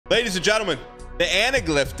Ladies and gentlemen, the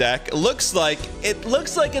anaglyph deck looks like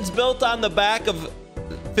it's built on the back of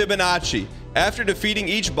Fibonacci. After defeating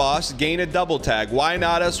each boss, gain a double tag. Why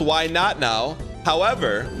not us? Why not now?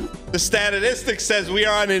 However, the statistics says we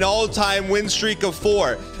are on an all-time win streak of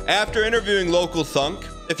 4. After interviewing Local Thunk,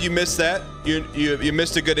 if you missed that, you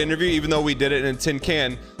missed a good interview, even though we did it in a tin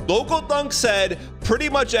can. Local Thunk said pretty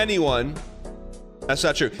much anyone. That's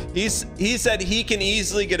not true. He said he can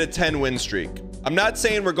easily get a 10 win streak. I'm not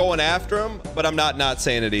saying we're going after him, but I'm not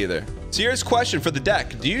saying it either. So here's a question for the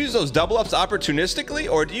deck. Do you use those double ups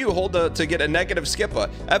opportunistically, or do you hold to get a negative skipper?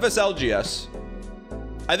 FSLGS.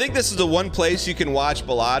 I think this is the one place you can watch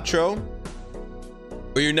balatro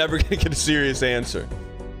where you're never gonna get a serious answer.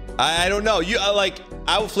 I don't know.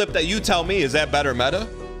 I will flip that. You tell me, is that better meta?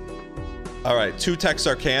 All right, 2 Text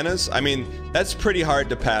Arcanas. I mean, that's pretty hard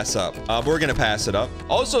to pass up. We're gonna pass it up.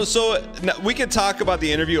 Also, so we can talk about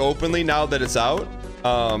the interview openly now that it's out.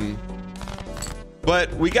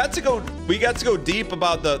 But we got to go deep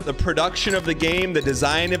about the production of the game, the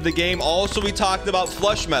design of the game. Also, we talked about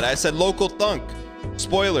flush meta. I said Local Thunk.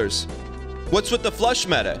 Spoilers. What's with the flush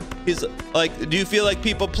meta? He's like, do you feel like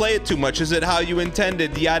people play it too much? Is it how you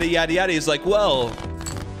intended? Yada yada yada. He's like, well,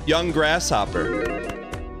 young grasshopper.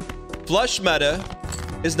 Flush meta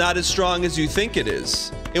is not as strong as you think it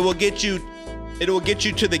is. It will get you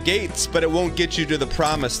to the gates, but it won't get you to the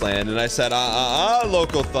promised land. And I said,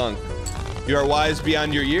 Local Thunk, you are wise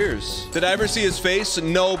beyond your years. Did I ever see his face?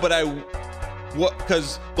 No, but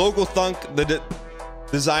because Local Thunk, the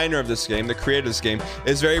designer of this game, the creator of this game,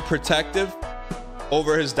 is very protective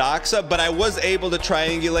over his doxa, but I was able to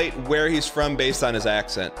triangulate where he's from based on his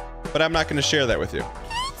accent. But I'm not going to share that with you.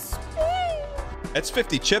 That's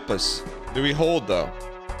 50 chippas. Do we hold though?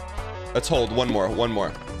 Let's hold one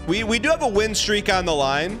more. We do have a win streak on the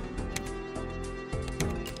line.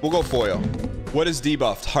 We'll go foil. What is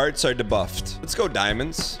debuffed? Hearts are debuffed. Let's go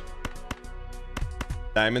diamonds.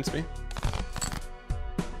 Diamonds me.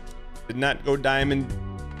 Did not go diamond.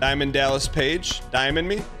 Diamond Dallas Page. Diamond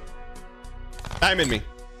me. Diamond me.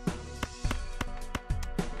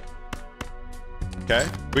 Okay.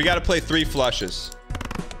 We got to play 3 flushes.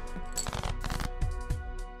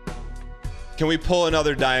 Can we pull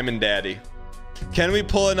another Diamond Daddy? Can we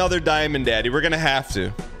pull another Diamond Daddy? We're going to have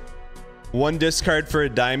to. 1 discard for a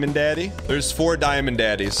Diamond Daddy. There's 4 Diamond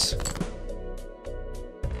Daddies.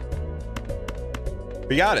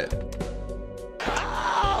 We got it.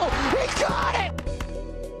 Oh, we got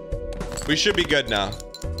it. We should be good now.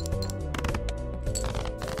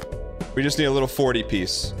 We just need a little 40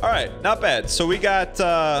 piece. All right, not bad. So we got,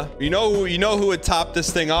 you know who would top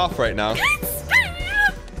this thing off right now.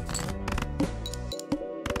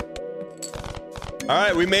 All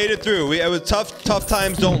right, we made it through. It was tough. Tough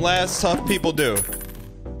times don't last. Tough people do.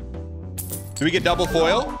 Do we get double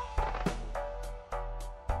foil?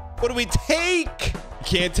 What do we take? You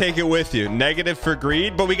can't take it with you. Negative for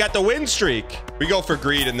greed, but we got the win streak. We go for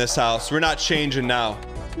greed in this house. We're not changing now.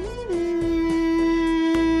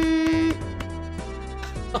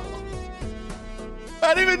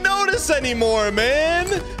 I don't even notice anymore, man.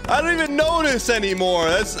 I don't even notice anymore.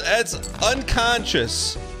 That's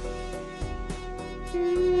unconscious.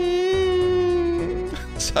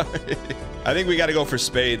 Sorry. I think we got to go for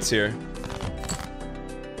spades here.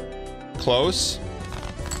 Close.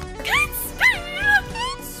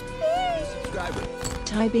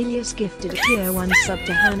 Tibelius gifted a tier 1 sub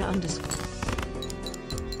to Hannah _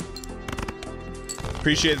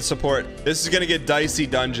 Appreciate the support. This is gonna get dicey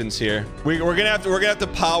dungeons here. We're gonna have to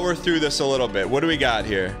power through this a little bit. What do we got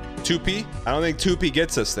here? 2P? I don't think 2P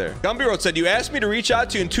gets us there. Gumby Road said, you asked me to reach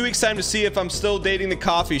out to you in 2 weeks time to see if I'm still dating the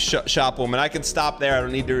coffee shop woman. I can stop there. I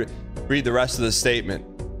don't need to read the rest of the statement.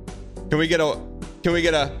 Can we get a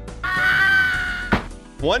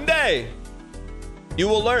one day you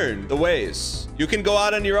will learn the ways. You can go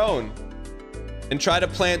out on your own and try to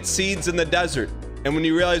plant seeds in the desert. And when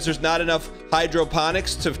you realize there's not enough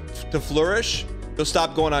hydroponics to flourish, you'll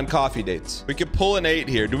stop going on coffee dates. We could pull an 8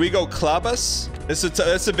 here. Do we go clubus?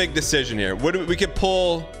 That's a big decision here. We could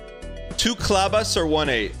pull 2 clubus or 1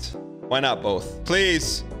 8. Why not both?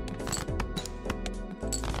 Please.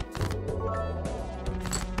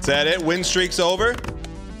 Is that it? Win streak's over?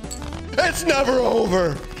 It's never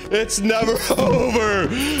over. It's never over.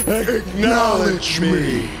 Acknowledge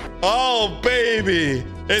me. Oh, baby.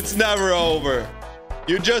 It's never over.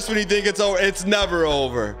 Just when you think it's over, it's never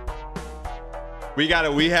over. We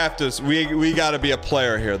gotta be a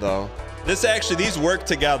player here though. These work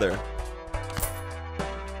together.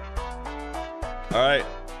 All right.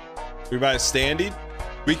 We buy a standee.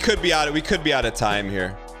 We could be out of time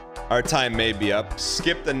here. Our time may be up.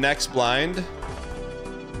 Skip the next blind.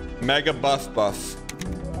 Mega buff.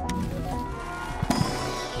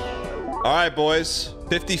 All right, boys.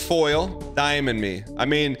 50 foil. Diamond me. I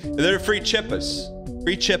mean, they're free chippas.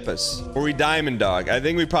 Free chippas. Or we diamond dog. I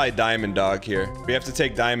think we probably diamond dog here. We have to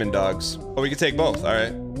take diamond dogs. Oh, we can take both. All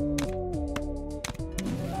right.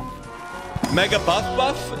 Mega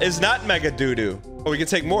buff is not mega doo-doo. Oh, we can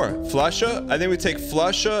take more. Flusha? I think we take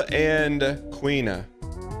Flusha and Queena.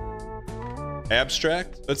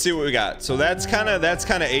 Abstract? Let's see what we got. So that's kind of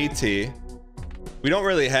AT. We don't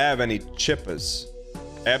really have any chippas.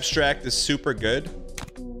 Abstract is super good.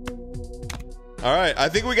 All right, I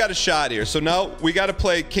think we got a shot here. So now we got to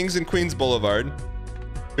play Kings and Queens Boulevard.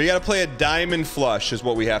 We got to play a diamond flush is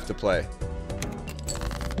what we have to play.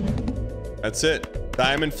 That's it.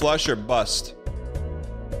 Diamond flush or bust.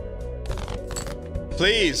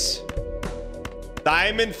 Please.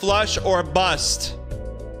 Diamond flush or bust.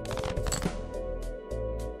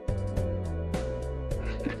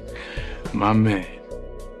 My man.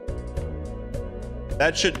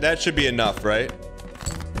 That should be enough, right?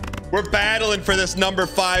 We're battling for this number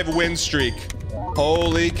 5 win streak.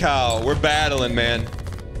 Holy cow. We're battling, man.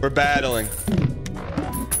 We're battling.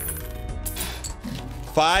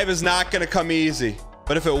 5 is not going to come easy.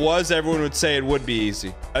 But if it was, everyone would say it would be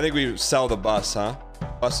easy. I think we sell the bus, huh?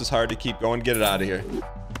 Bus is hard to keep going. Get it out of here.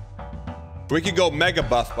 We could go mega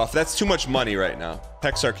buff. That's too much money right now.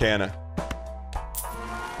 Hex Arcana.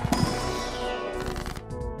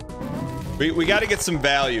 We got to get some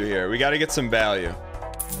value here. We got to get some value.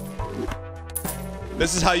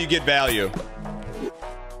 This is how you get value.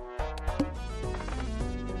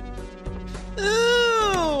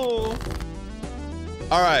 Ooh.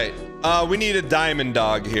 All right. We need a diamond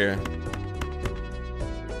dog here.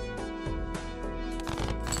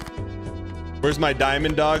 Where's my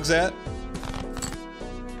diamond dogs at?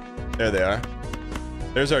 There they are.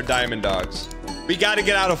 There's our diamond dogs. We got to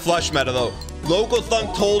get out of flush meta though. Local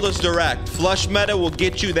Thunk told us direct. Flush meta will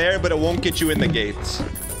get you there, but it won't get you in the gates.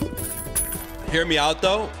 Hear me out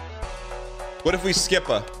though. What if we skip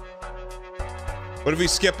a? What if we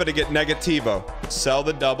skip it to get negativo? Sell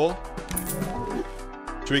the double.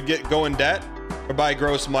 Should we go in debt or buy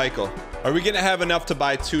Gross Michael? Are we gonna have enough to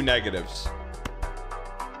buy 2 negatives?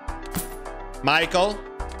 Michael.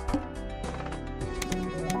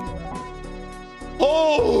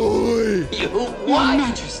 Holy! You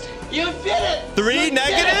what? You did it! 3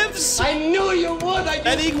 negatives? I knew you would.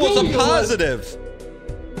 That equals a positive.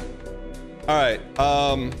 All right.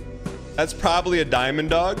 That's probably a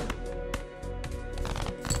diamond dog.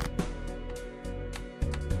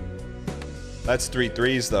 That's 3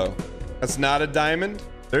 threes though. That's not a diamond.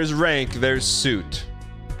 There's rank. There's suit.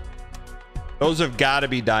 Those have got to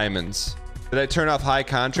be diamonds. Did I turn off high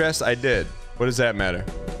contrast? I did. What does that matter?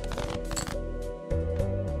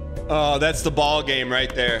 Oh, that's the ball game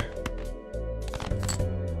right there.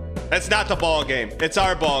 That's not the ball game. It's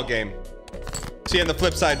our ball game. See you on the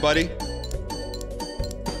flip side, buddy.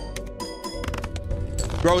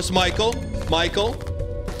 Gross Michael. Michael.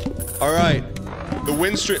 All right. The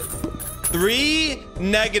win streak. 3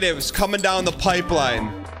 negatives coming down the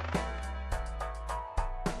pipeline.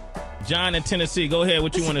 John in Tennessee, go ahead.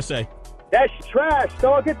 What you want to say? That's trash.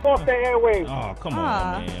 Dog, get off the airwaves. Oh, come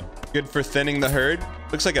on, man. Good for thinning the herd.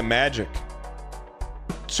 Looks like a magic.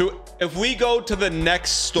 So if we go to the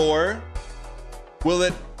next store, will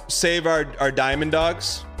it save our diamond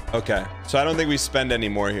dogs? Okay. So I don't think we spend any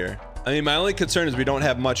more here. I mean, my only concern is we don't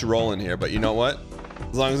have much rolling here, but you know what?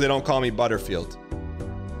 As long as they don't call me Butterfield.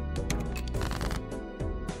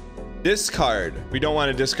 Discard. We don't want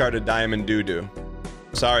to discard a diamond doo-doo.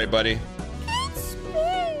 Sorry, buddy.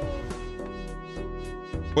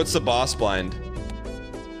 What's the boss blind?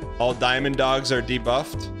 All diamond dogs are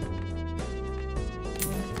debuffed.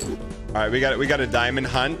 All right, we got a diamond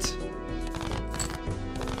hunt.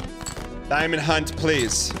 Diamond hunt,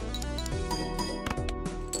 please.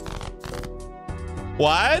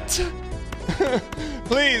 What?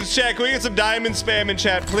 Please, chat. Can we get some diamond spam in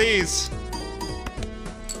chat, please?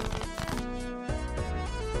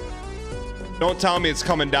 Don't tell me it's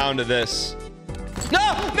coming down to this.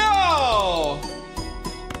 No! No!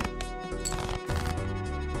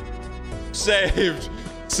 Saved.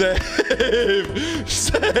 Saved.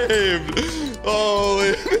 Saved.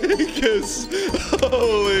 Holy Minkus.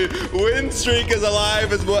 Holy. Win streak is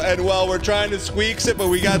alive as well. And well, we're trying to squeaks it, but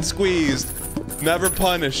we got squeezed. Never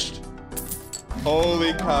punished.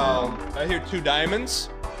 Holy cow. I hear 2 diamonds.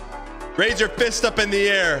 Raise your fist up in the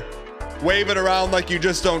air. Wave it around like you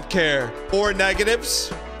just don't care. 4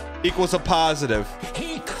 negatives equals a positive.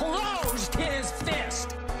 He closed his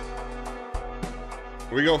fist.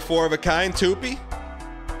 We go 4 of a kind, Toopy.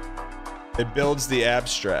 It builds the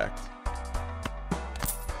abstract.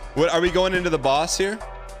 What, are we going into the boss here?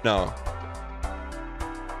 No.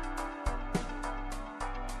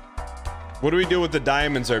 What do we do with the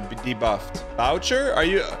diamonds are debuffed? Voucher? Are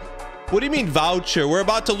you... What do you mean voucher? We're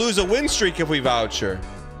about to lose a win streak if we voucher.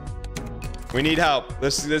 We need help.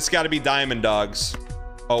 This got to be diamond dogs.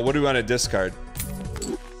 Oh, what do we want to discard?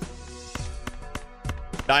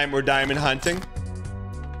 We're diamond hunting.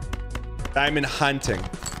 Diamond hunting.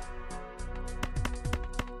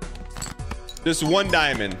 Just one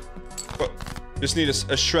diamond. Just need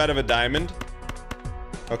a shred of a diamond.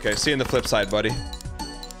 Okay, see you on the flip side, buddy.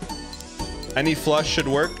 Any flush should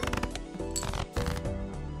work.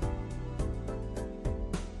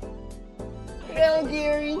 Hell,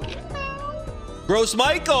 Gary. Gross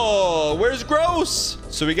Michael! Where's Gross?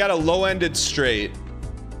 So we got a low-ended straight.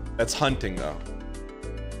 That's hunting, though.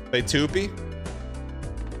 Play Toopy.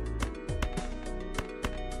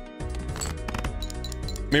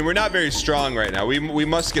 I mean, we're not very strong right now. We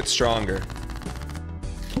must get stronger.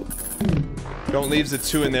 Don't leave the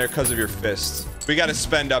 2 in there because of your fists. We got to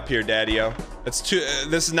spend up here, Daddy-O. That's too.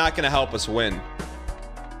 This is not going to help us win.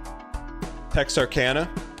 Text Arcana.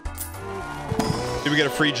 Did we get a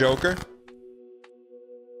free Joker?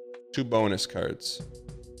 2 bonus cards.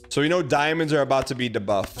 So we know diamonds are about to be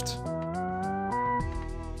debuffed.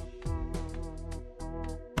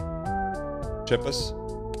 Chip us.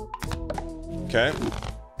 Okay.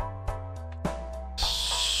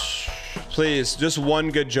 Please, just one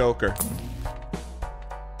good Joker.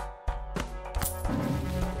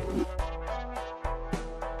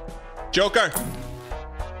 Joker!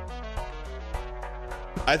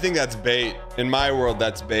 I think that's bait. In my world,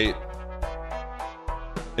 that's bait.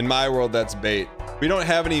 In my world, that's bait. We don't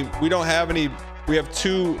have any. We have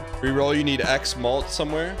 2 reroll. You need X mult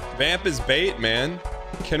somewhere. Vamp is bait, man.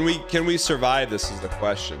 Can we survive? This is the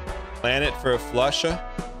question. Planet for a flusha.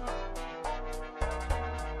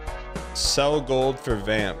 Sell gold for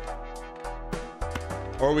Vamp.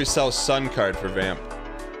 Or we sell Sun card for Vamp.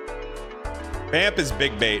 Vamp is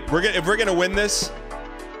big bait. If we're gonna win this,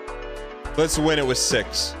 let's win it with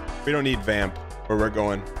 6. We don't need Vamp where we're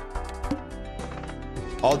going.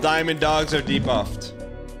 All diamond dogs are debuffed.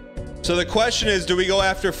 So the question is, do we go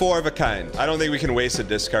after 4 of a kind? I don't think we can waste a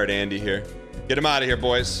discard Andy here. Get him out of here,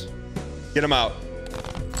 boys. Get him out.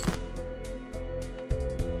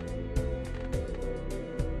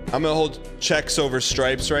 I'm gonna hold checks over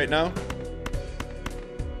stripes right now.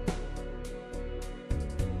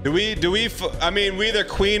 I mean, we either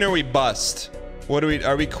queen or we bust.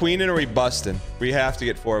 Are we queening or are we busting? We have to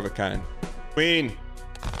get 4 of a kind. Queen.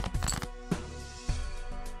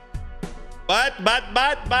 But,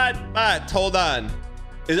 hold on.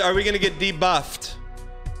 Are we gonna get debuffed?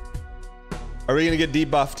 Are we gonna get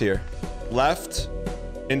debuffed here? Left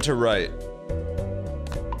into right.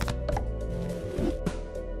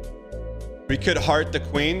 We could heart the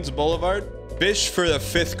Queen's Boulevard. Fish for the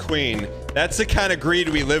 5th queen. That's the kind of greed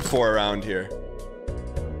we live for around here.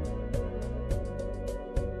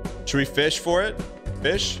 Should we fish for it?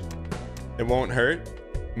 Fish? It won't hurt.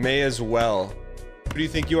 May as well. Who do you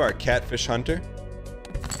think you are, catfish hunter?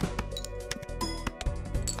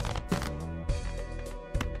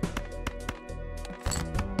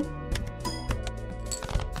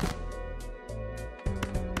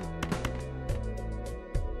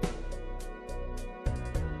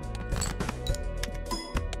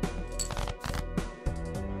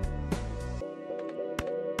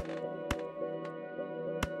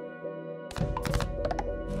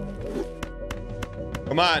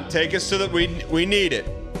 Come on, take us to the... We need it.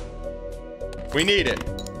 We need it.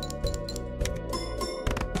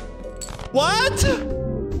 What?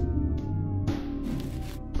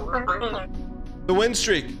 The win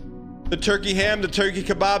streak. The turkey ham, the turkey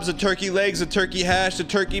kebabs, the turkey legs, the turkey hash, the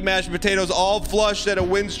turkey mashed potatoes, all flushed at a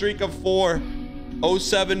win streak of 4.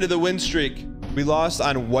 07 to the win streak. We lost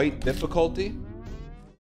on white difficulty.